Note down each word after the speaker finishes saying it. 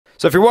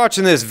So if you're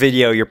watching this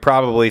video, you're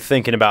probably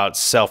thinking about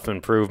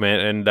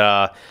self-improvement. And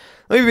let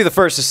me be the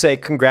first to say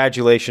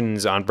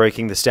congratulations on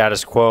breaking the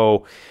status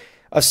quo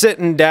of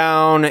sitting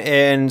down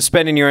and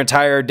spending your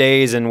entire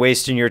days and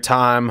wasting your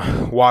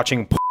time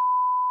watching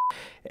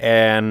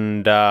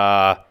and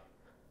yeah.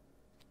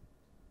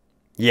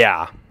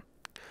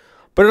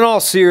 But in all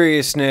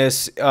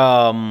seriousness,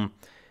 I'm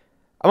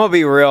gonna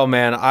be real,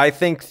 man. I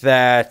think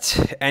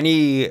that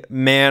any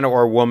man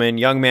or woman,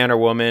 young man or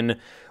woman,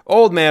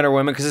 old man or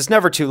woman, because it's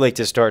never too late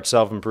to start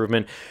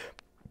self-improvement.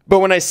 But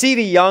when I see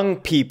the young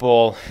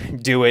people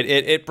do it,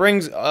 it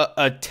brings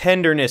a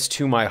tenderness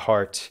to my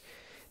heart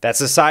that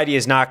society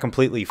is not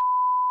completely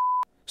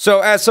So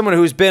as someone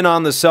who's been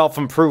on the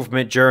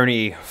self-improvement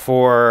journey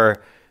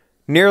for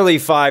nearly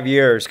 5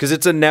 years, because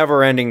it's a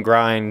never-ending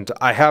grind,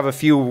 I have a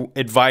few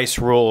advice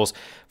rules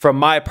from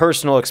my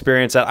personal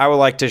experience that I would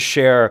like to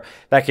share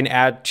that can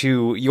add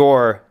to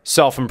your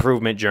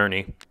self-improvement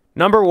journey.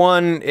 Number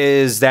one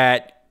is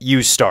that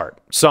you start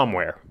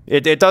somewhere.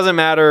 It doesn't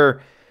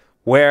matter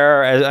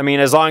where. I mean,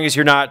 as long as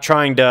you're not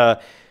trying to,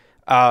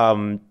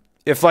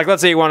 if like,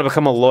 let's say you want to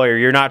become a lawyer,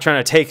 you're not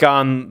trying to take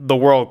on the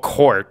world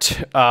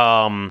court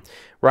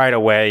right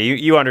away.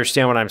 You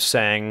understand what I'm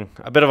saying.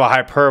 A bit of a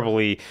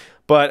hyperbole.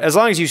 But as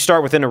long as you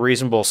start within a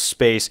reasonable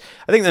space,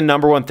 I think the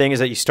number one thing is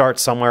that you start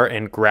somewhere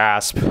and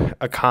grasp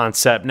a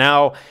concept.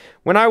 Now,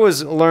 when I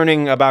was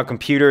learning about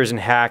computers and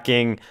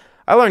hacking,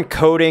 I learned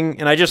coding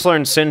and I just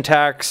learned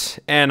syntax,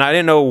 and I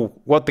didn't know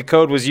what the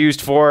code was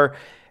used for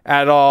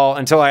at all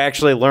until I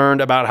actually learned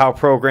about how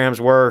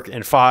programs work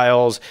and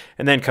files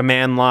and then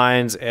command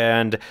lines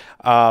and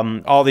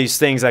all these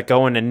things that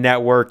go into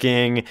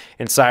networking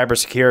and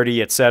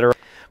cybersecurity, etc.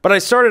 But I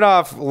started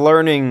off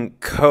learning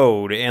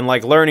code and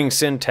like learning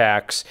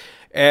syntax,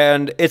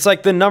 and it's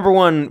like the number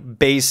one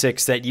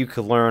basics that you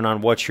could learn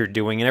on what you're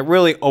doing, and it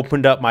really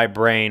opened up my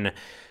brain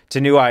to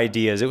new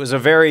ideas. It was a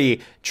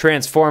very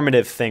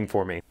transformative thing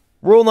for me.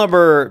 Rule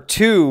number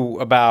two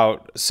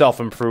about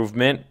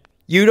self-improvement: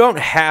 you don't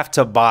have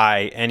to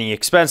buy any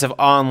expensive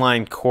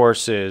online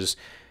courses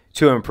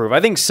to improve.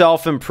 I think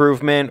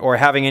self-improvement or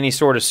having any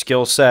sort of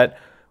skill set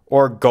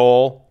or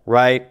goal,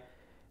 right,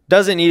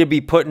 doesn't need to be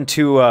put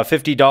into a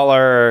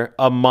 $50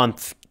 a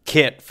month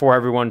kit for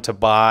everyone to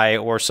buy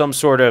or some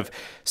sort of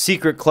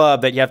secret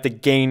club that you have to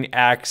gain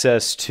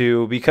access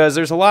to, because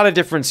there's a lot of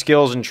different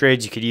skills and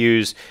trades you could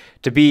use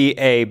to be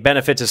a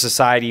benefit to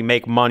society,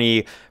 make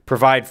money,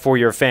 provide for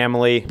your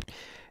family.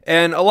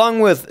 And along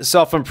with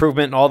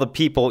self-improvement and all the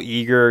people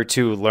eager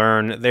to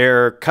learn,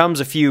 there comes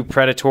a few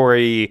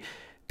predatory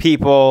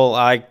people.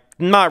 I'm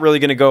not really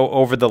going to go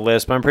over the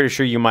list, but I'm pretty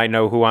sure you might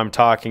know who I'm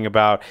talking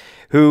about,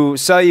 who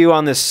sell you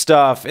on this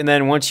stuff, and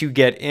then once you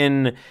get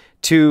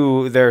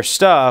into their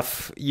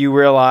stuff, you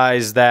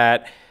realize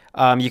that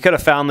you could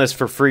have found this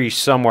for free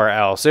somewhere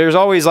else. There's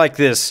always like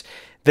this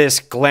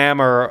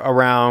glamour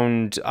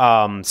around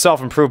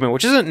self-improvement,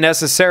 which isn't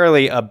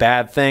necessarily a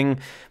bad thing,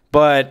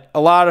 but a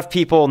lot of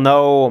people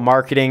know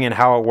marketing and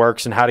how it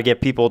works and how to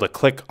get people to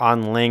click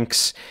on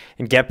links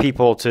and get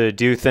people to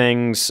do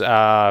things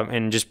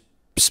and just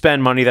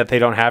spend money that they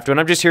don't have to. And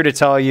I'm just here to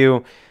tell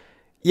you,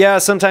 yeah,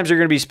 sometimes you're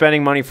going to be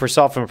spending money for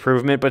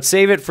self-improvement, but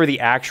save it for the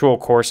actual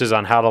courses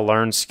on how to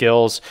learn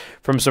skills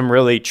from some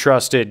really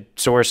trusted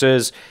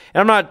sources.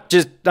 And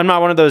I'm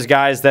not one of those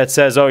guys that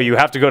says, oh, you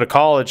have to go to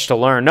college to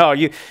learn. No,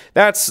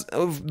 that's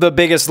the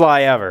biggest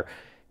lie ever.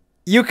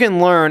 You can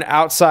learn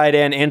outside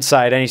and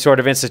inside any sort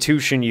of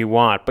institution you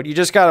want, but you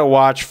just got to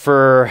watch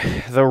for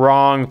the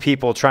wrong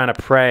people trying to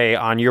prey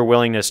on your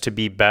willingness to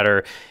be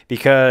better,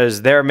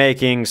 because they're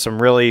making some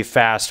really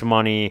fast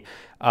money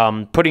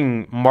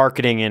putting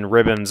marketing and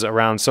ribbons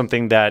around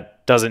something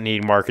that doesn't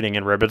need marketing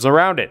and ribbons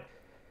around it.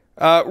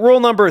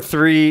 Rule number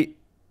three: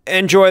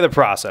 enjoy the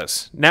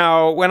process.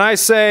 Now, when I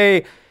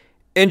say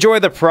enjoy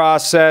the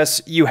process,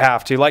 you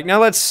have to. Like, now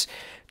let's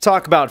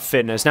talk about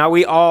fitness. Now,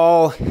 we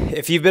all,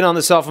 if you've been on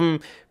the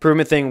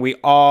self-improvement thing, we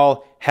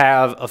all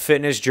have a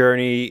fitness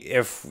journey.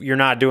 If you're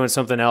not doing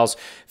something else,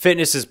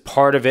 fitness is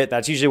part of it.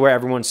 That's usually where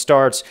everyone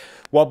starts.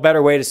 What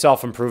better way to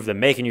self-improve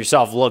than making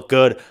yourself look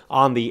good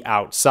on the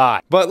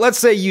outside? But let's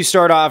say you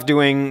start off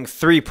doing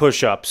 3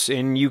 push-ups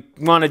and you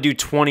want to do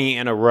 20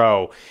 in a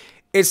row.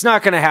 It's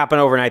not going to happen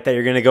overnight that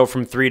you're going to go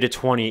from 3 to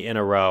 20 in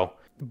a row.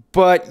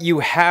 But you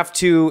have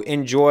to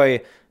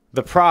enjoy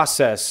the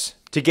process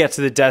to get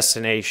to the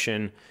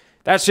destination.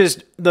 That's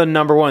just the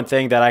number one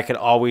thing that I could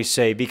always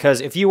say, because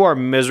if you are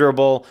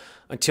miserable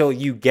until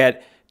you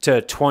get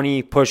to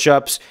 20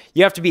 push-ups,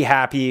 you have to be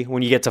happy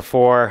when you get to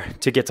 4,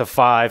 to get to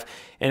 5.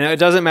 And it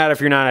doesn't matter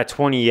if you're not at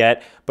 20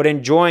 yet, but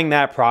enjoying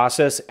that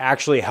process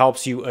actually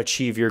helps you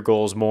achieve your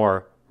goals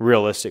more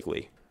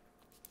realistically.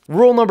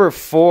 Rule number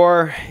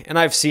 4, and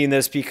I've seen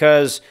this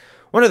because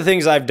one of the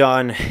things I've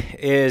done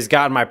is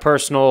gotten my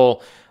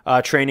personal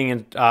training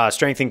and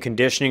strength and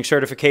conditioning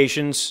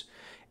certifications.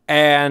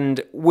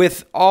 And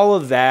with all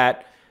of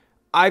that,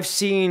 I've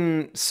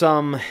seen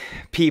some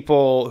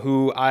people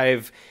who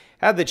I've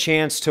had the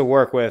chance to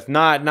work with,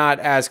 not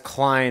as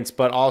clients,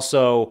 but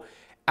also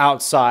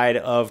outside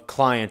of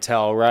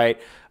clientele,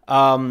 right?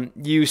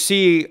 you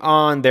see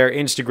on their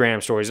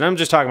Instagram stories, and I'm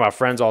just talking about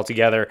friends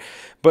altogether,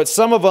 but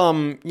some of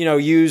them,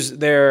 use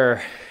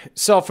their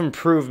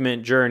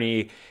self-improvement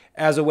journey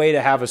as a way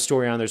to have a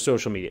story on their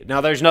social media.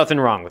 Now, there's nothing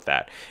wrong with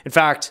that. In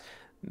fact,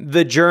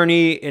 the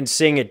journey and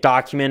seeing it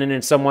documented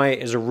in some way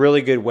is a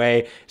really good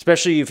way,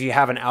 especially if you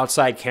have an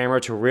outside camera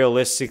to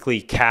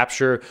realistically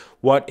capture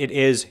what it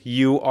is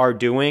you are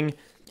doing.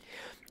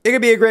 It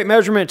could be a great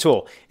measurement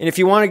tool. And if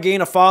you want to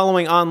gain a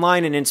following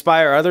online and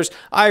inspire others,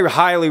 I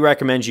highly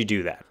recommend you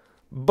do that.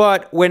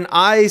 But when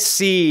I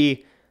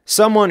see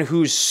someone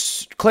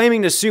who's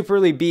claiming to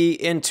superly be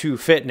into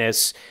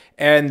fitness,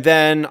 and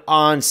then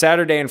on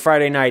Saturday and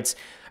Friday nights,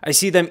 I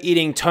see them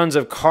eating tons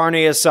of carne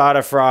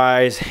asada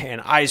fries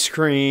and ice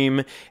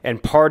cream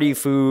and party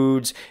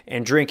foods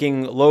and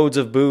drinking loads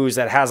of booze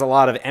that has a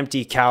lot of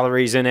empty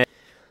calories in it.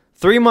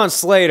 3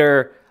 months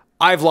later,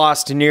 I've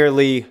lost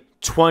nearly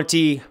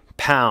 20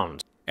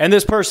 pounds. And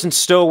this person's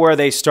still where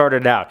they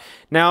started out.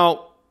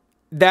 Now,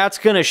 that's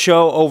going to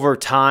show over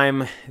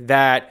time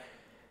that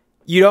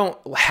you don't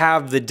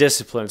have the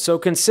discipline. So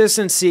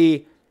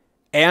consistency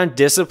and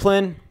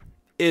discipline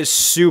is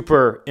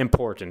super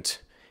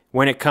important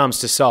when it comes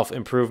to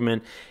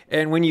self-improvement.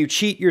 And when you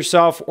cheat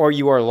yourself, or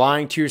you are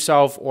lying to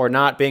yourself, or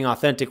not being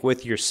authentic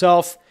with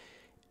yourself,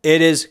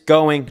 it is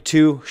going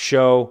to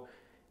show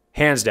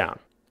hands down.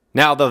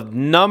 Now, the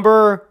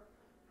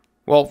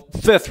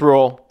fifth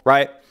rule,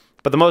 right?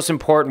 But the most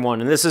important one,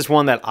 and this is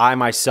one that I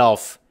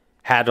myself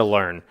had to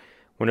learn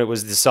when it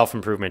was the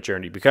self-improvement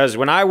journey. Because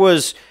when I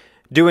was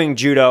doing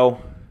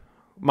judo,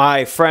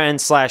 my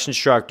friend /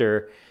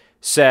 instructor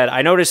said,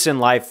 I notice in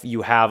life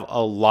you have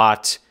a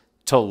lot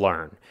to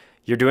learn.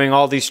 You're doing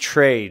all these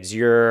trades,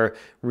 you're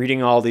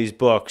reading all these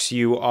books,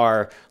 you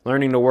are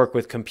learning to work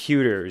with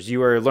computers,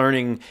 you are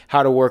learning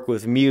how to work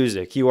with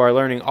music, you are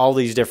learning all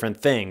these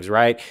different things,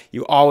 right?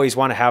 You always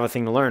want to have a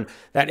thing to learn.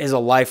 That is a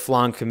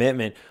lifelong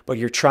commitment, but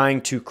you're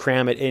trying to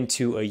cram it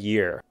into a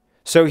year.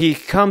 So he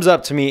comes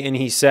up to me and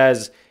he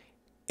says,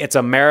 it's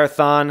a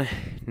marathon,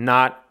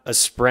 not a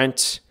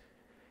sprint.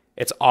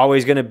 It's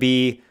always going to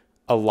be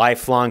a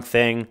lifelong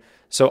thing.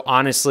 So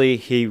honestly,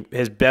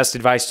 his best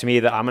advice to me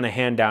that I'm going to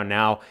hand down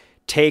now: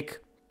 take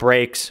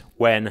breaks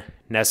when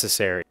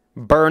necessary.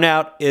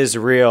 Burnout is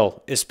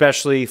real,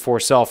 especially for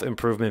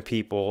self-improvement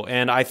people.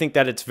 And I think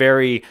that it's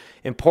very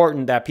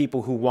important that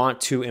people who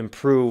want to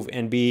improve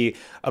and be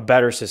a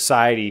better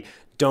society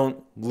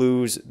don't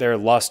lose their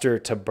luster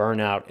to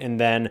burnout. And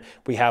then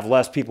we have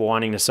less people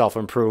wanting to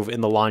self-improve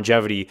in the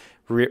longevity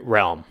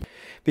realm.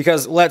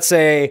 Because let's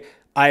say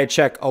I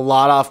check a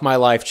lot off my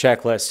life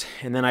checklist,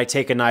 and then I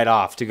take a night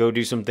off to go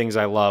do some things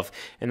I love,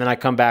 and then I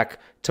come back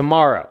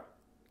tomorrow.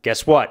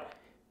 Guess what?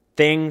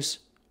 Things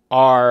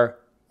are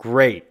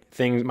great.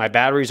 My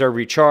batteries are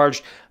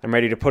recharged. I'm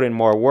ready to put in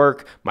more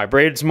work. My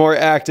brain's more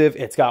active.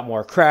 It's got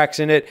more cracks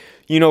in it.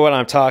 You know what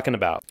I'm talking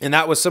about. And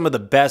that was some of the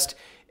best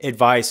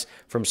advice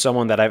from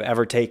someone that I've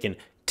ever taken.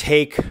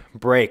 Take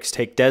breaks.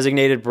 Take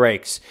designated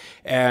breaks.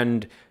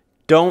 And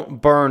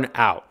don't burn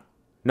out.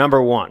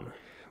 Number 1.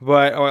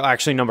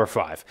 Number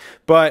 5.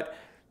 But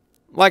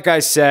like I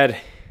said,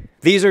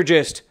 these are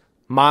just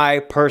my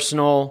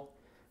personal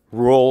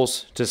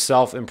rules to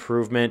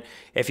self-improvement.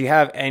 If you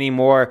have any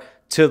more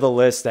to the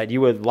list that you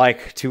would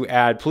like to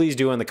add, please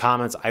do in the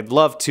comments. I'd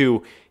love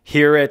to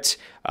hear it.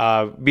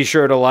 Be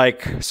sure to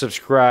like,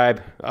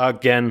 subscribe,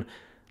 again,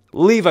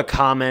 leave a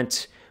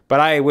comment. But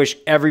I wish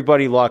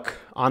everybody luck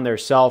on their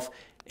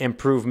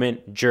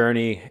self-improvement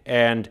journey,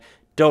 and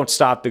don't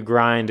stop the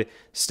grind.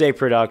 Stay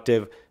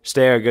productive,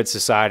 stay a good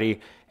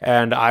society,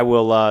 and I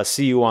will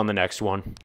see you on the next one.